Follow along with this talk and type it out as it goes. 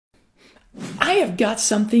I have got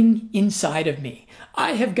something inside of me.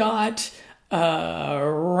 I have got a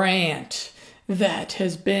rant that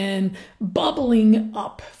has been bubbling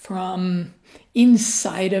up from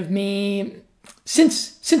inside of me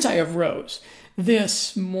since I arose.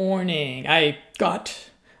 This morning, I got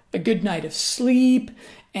a good night of sleep,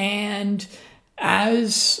 and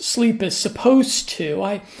as sleep is supposed to,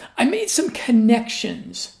 I made some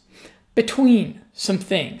connections between some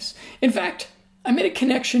things. In fact, I made a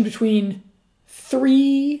connection between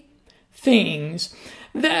three things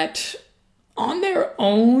that on their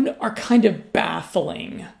own are kind of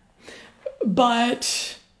baffling.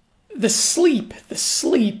 But the sleep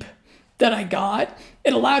that I got,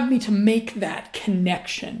 it allowed me to make that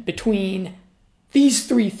connection between these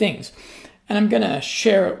three things. And I'm going to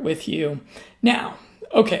share it with you now.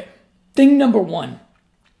 Okay, thing number one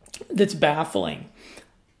that's baffling.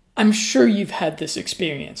 I'm sure you've had this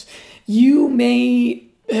experience. You may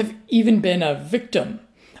have even been a victim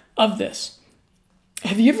of this.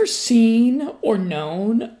 Have you ever seen or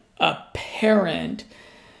known a parent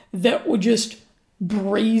that would just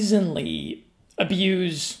brazenly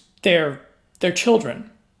abuse their children?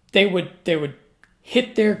 They would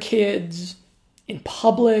hit their kids in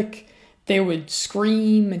public. They would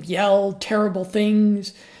scream and yell terrible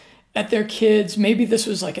things at their kids. Maybe this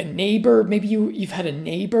was like a neighbor. Maybe you've had a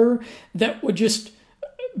neighbor that would just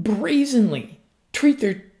brazenly treat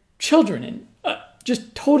their children in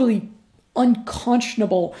just totally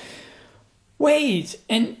unconscionable ways.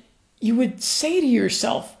 And you would say to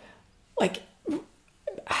yourself, like,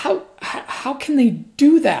 how can they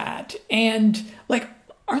do that? And like,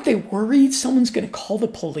 aren't they worried someone's going to call the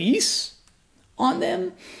police on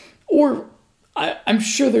them? Or I'm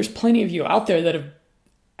sure there's plenty of you out there that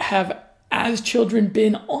have as children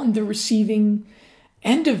been on the receiving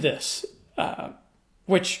end of this,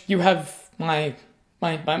 which you have my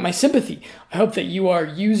sympathy. I hope that you are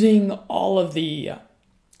using all of the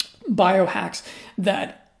biohacks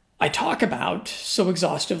that I talk about so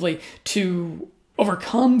exhaustively to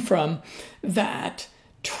overcome from that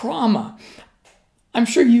trauma. I'm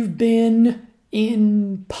sure you've been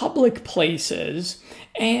in public places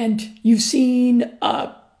and you've seen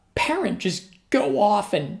a parent just go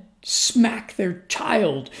off and smack their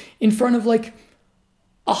child in front of like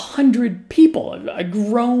 100 people, a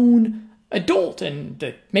grown adult,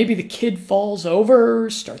 and maybe the kid falls over,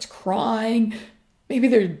 starts crying, maybe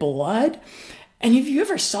there's blood. And have you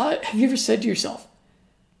ever said to yourself,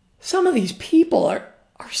 some of these people are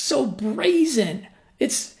so brazen.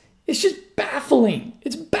 It's just baffling.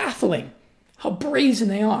 It's baffling how brazen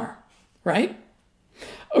they are, right?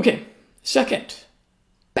 Okay, second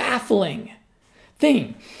baffling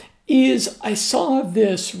thing is I saw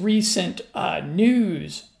this recent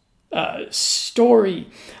news story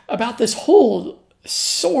about this whole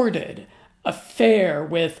sordid affair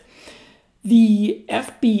with the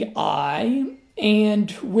FBI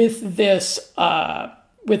and with this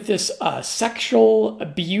sexual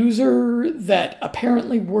abuser that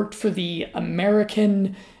apparently worked for the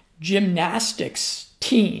American gymnastics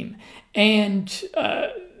team. And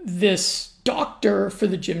this doctor for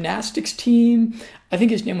the gymnastics team, I think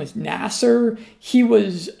his name was Nasser, he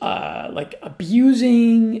was like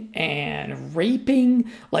abusing and raping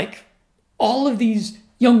like all of these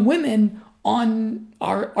young women on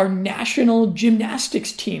our national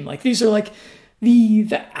gymnastics team. Like these are like the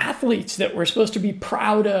athletes that we're supposed to be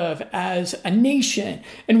proud of as a nation,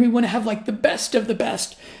 and we want to have like the best of the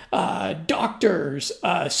best doctors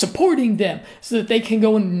supporting them so that they can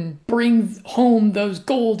go and bring home those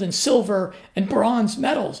gold and silver and bronze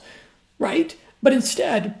medals, right? But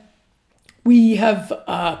instead, we have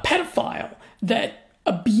a pedophile that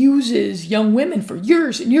abuses young women for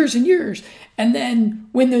years and years and years. And then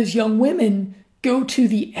when those young women go to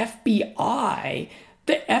the FBI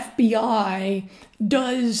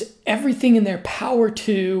does everything in their power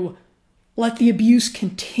to let the abuse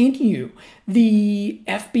continue. The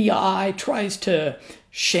FBI tries to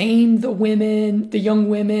shame the women, the young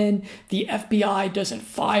women. The FBI doesn't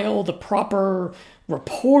file the proper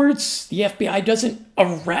reports. The FBI doesn't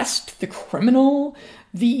arrest the criminal.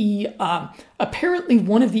 Apparently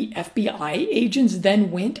one of the FBI agents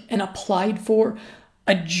then went and applied for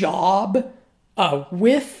a job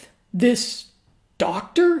with this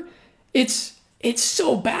doctor. It's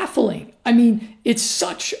so baffling. I mean, it's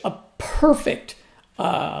such a perfect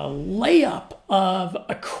layup of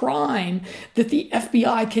a crime that the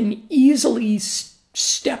FBI can easily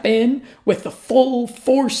step in with the full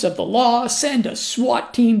force of the law, send a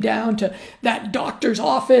SWAT team down to that doctor's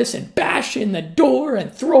office and bash in the door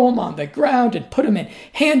and throw him on the ground and put him in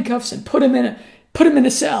handcuffs and put him in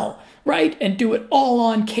a cell, right? And do it all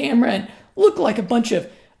on camera and look like a bunch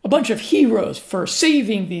of heroes for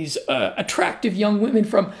saving these attractive young women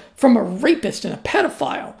from a rapist and a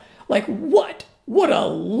pedophile. Like, what? What a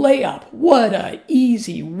layup. What a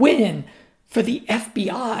easy win for the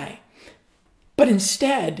FBI. But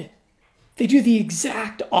instead, they do the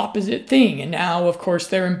exact opposite thing. And now, of course,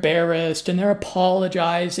 they're embarrassed and they're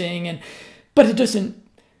apologizing. But it doesn't,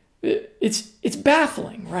 it's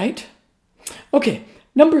baffling, right? Okay,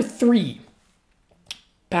 number 3,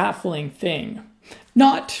 baffling thing.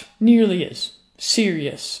 Not nearly as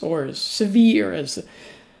serious or as severe as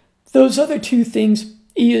those other 2 things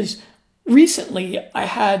is recently I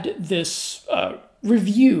had this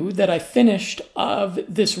review that I finished of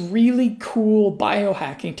this really cool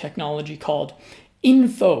biohacking technology called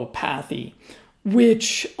Infopathy,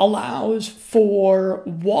 which allows for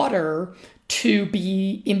water to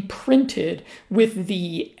be imprinted with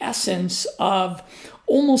the essence of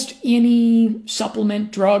almost any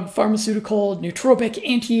supplement, drug, pharmaceutical, nootropic,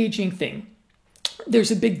 anti-aging thing.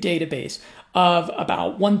 There's a big database of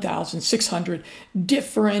about 1,600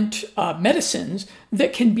 different medicines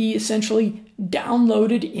that can be essentially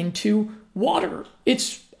downloaded into water.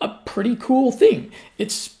 It's a pretty cool thing.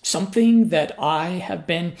 It's something that I have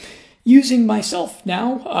been using myself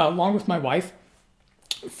now, along with my wife,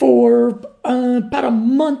 for about a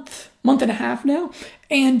month and a half now,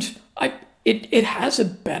 and it has a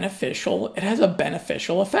beneficial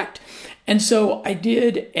effect. And so I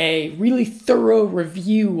did a really thorough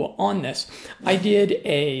review on this. I did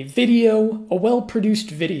a video, a well-produced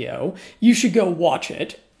video. You should go watch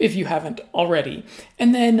it if you haven't already.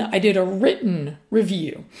 And then I did a written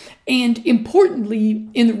review. And importantly,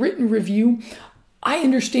 in the written review, I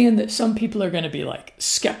understand that some people are going to be like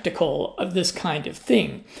skeptical of this kind of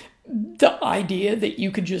thing. The idea that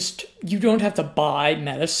you don't have to buy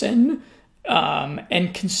medicine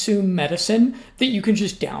and consume medicine, that you can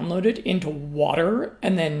just download it into water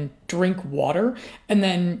and then drink water, and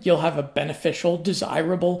then you'll have a beneficial,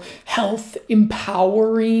 desirable, health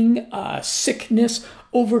empowering, sickness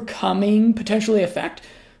overcoming potentially effect.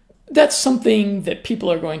 That's something that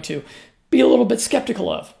people are going to be a little bit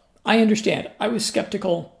skeptical of. I understand. I was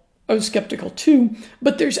skeptical too,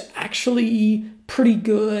 but there's actually pretty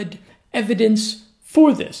good evidence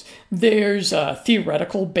for this. There's a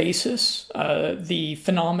theoretical basis, the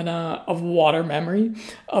phenomena of water memory,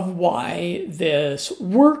 of why this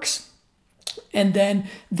works. And then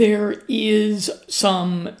there is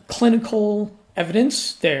some clinical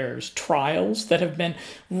evidence. There's trials that have been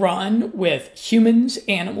run with humans,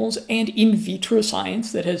 animals, and in vitro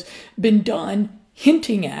science that has been done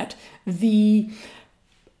hinting at the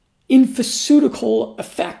infoceutical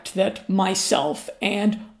effect that myself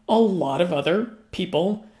and a lot of other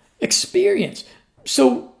people experience.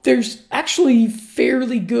 So there's actually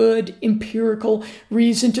fairly good empirical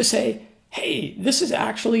reason to say, hey, this is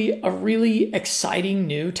actually a really exciting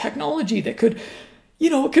new technology that could,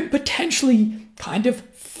 it could potentially kind of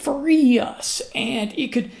free us, and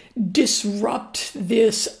it could disrupt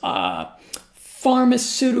this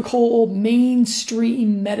pharmaceutical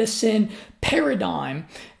mainstream medicine paradigm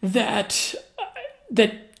that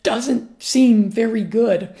doesn't seem very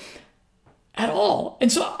good at all.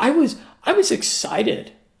 And so I was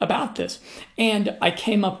excited about this, and I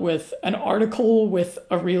came up with an article with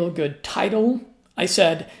a real good title. I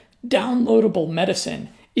said, "Downloadable medicine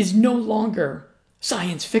is no longer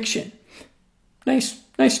science fiction." Nice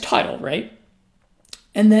title, right?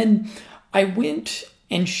 And then I went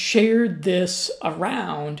and shared this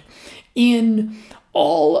around in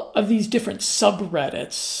all of these different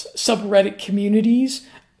subreddit communities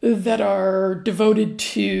that are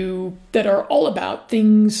all about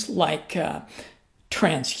things like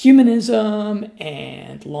transhumanism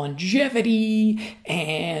and longevity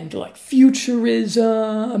and like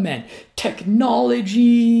futurism and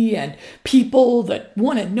technology, and people that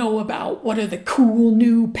want to know about what are the cool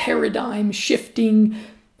new paradigm shifting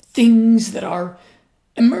things that are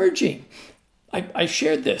emerging. I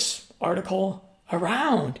shared this article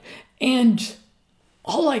around, and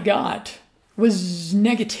all I got was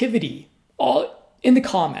negativity all in the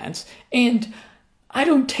comments. And I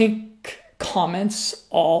don't take comments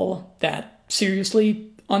all that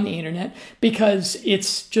seriously on the internet, because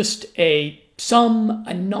it's just some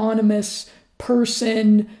anonymous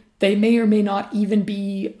person. They may or may not even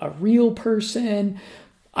be a real person.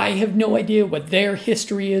 I have no idea what their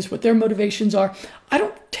history is, what their motivations are. I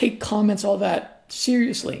don't take comments all that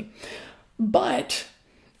seriously. But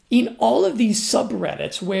in all of these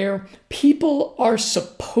subreddits where people are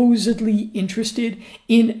supposedly interested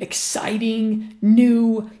in exciting,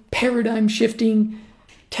 new, paradigm-shifting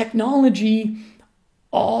technology,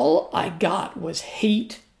 all I got was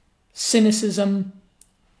hate cynicism,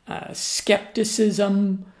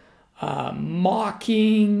 skepticism,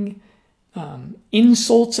 mocking,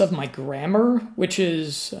 insults of my grammar, which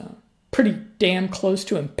is pretty damn close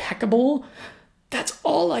to impeccable. That's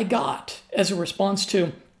all I got as a response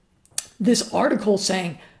to this article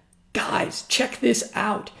saying, guys, check this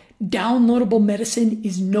out. Downloadable medicine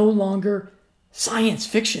is no longer science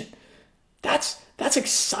fiction. That's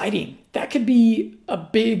exciting. That could be a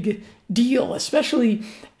big deal, especially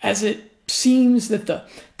as it seems that the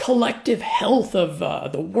collective health of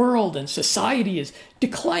the world and society is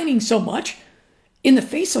declining so much. In the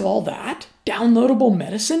face of all that, downloadable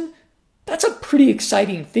medicine, that's a pretty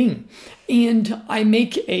exciting thing. And I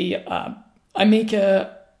make I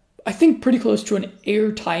think pretty close to an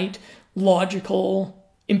airtight, logical,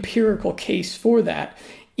 empirical case for that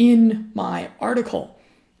in my article.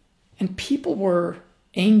 And people were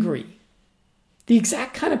angry. The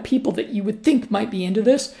exact kind of people that you would think might be into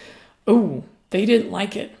this, oh, they didn't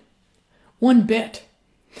like it. One bit.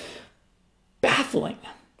 Baffling,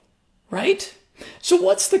 right? So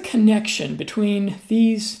what's the connection between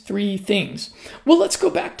these three things? Well, let's go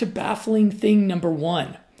back to baffling thing number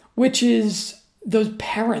one, which is those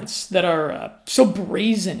parents that are so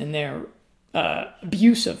brazen in their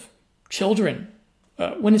abuse of children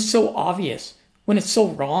when it's so obvious, when it's so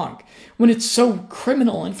wrong, when it's so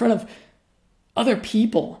criminal in front of other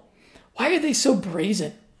people. Why are they so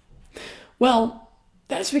brazen? Well,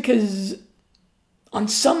 that's because on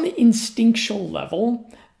some instinctual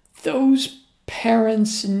level, those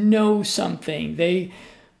parents know something. They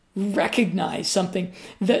recognize something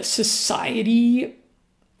that society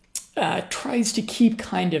tries to keep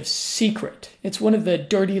kind of secret. It's one of the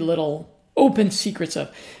dirty little open secrets of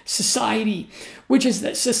society, which is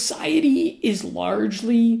that society is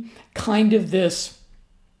largely kind of this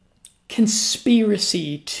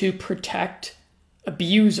conspiracy to protect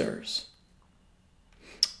abusers.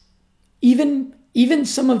 Even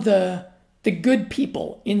some of the good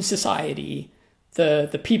people in society,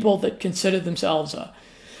 the people that consider themselves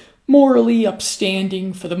morally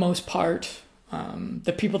upstanding for the most part,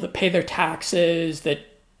 the people that pay their taxes, that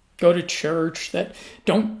go to church, that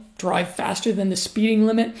don't drive faster than the speeding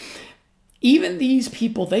limit, even these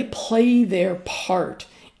people, they play their part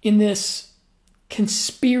in this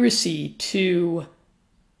conspiracy to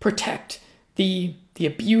protect the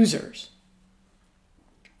abusers.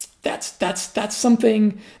 That's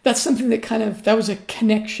something that was a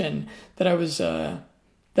connection that I was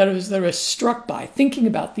struck by thinking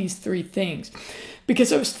about these three things,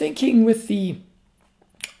 because I was thinking with the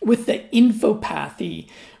infopathy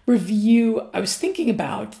review, I was thinking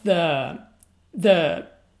about the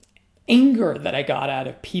anger that I got out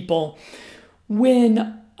of people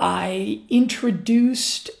when I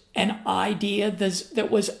introduced an idea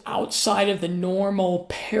that was outside of the normal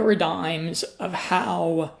paradigms of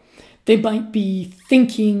how they might be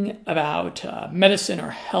thinking about medicine or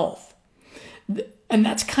health, and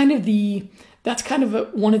that's kind of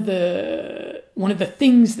one of the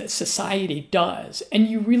things that society does, and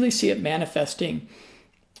you really see it manifesting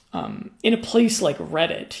in a place like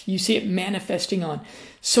Reddit. You see it manifesting on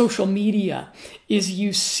social media. Is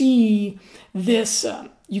you see this.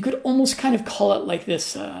 You could almost kind of call it like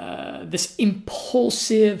this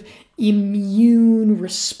impulsive immune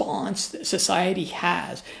response that society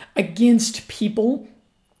has against people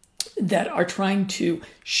that are trying to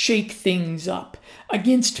shake things up,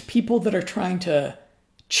 against people that are trying to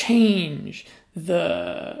change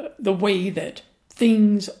the way that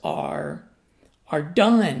things are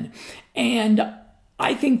done. And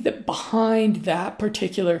I think that behind that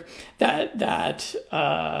particular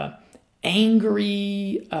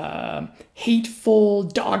angry, hateful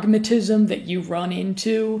dogmatism that you run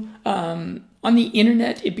into on the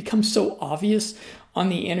internet, it becomes so obvious on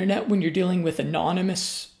the internet when you're dealing with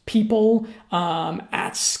anonymous people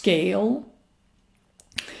at scale.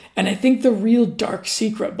 And I think the real dark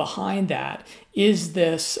secret behind that is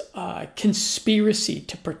this conspiracy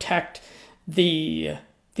to protect the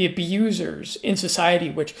abusers in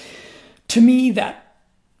society, which to me, that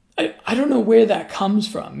I don't know where that comes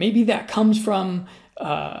from. Maybe that comes from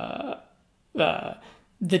the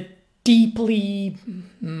deeply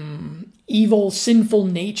evil, sinful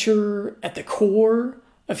nature at the core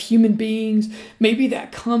of human beings. Maybe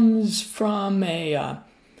that comes from an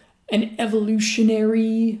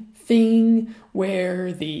evolutionary thing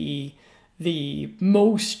where the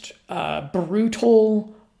most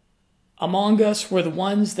brutal among us were the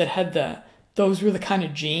ones that had those were the kind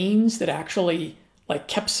of genes that actually like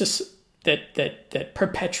kept us that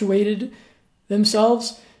perpetuated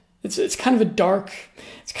themselves. It's kind of a dark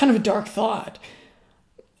thought.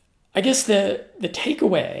 I guess the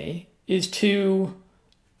takeaway is to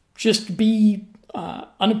just be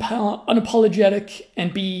unapologetic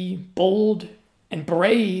and be bold and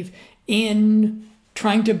brave in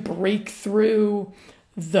trying to break through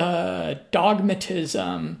the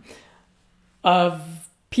dogmatism of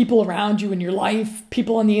people around you in your life,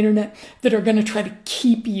 people on the internet that are going to try to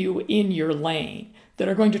keep you in your lane, that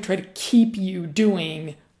are going to try to keep you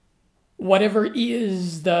doing whatever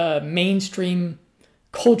is the mainstream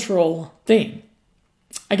cultural thing.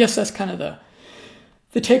 I guess that's kind of the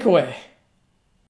takeaway.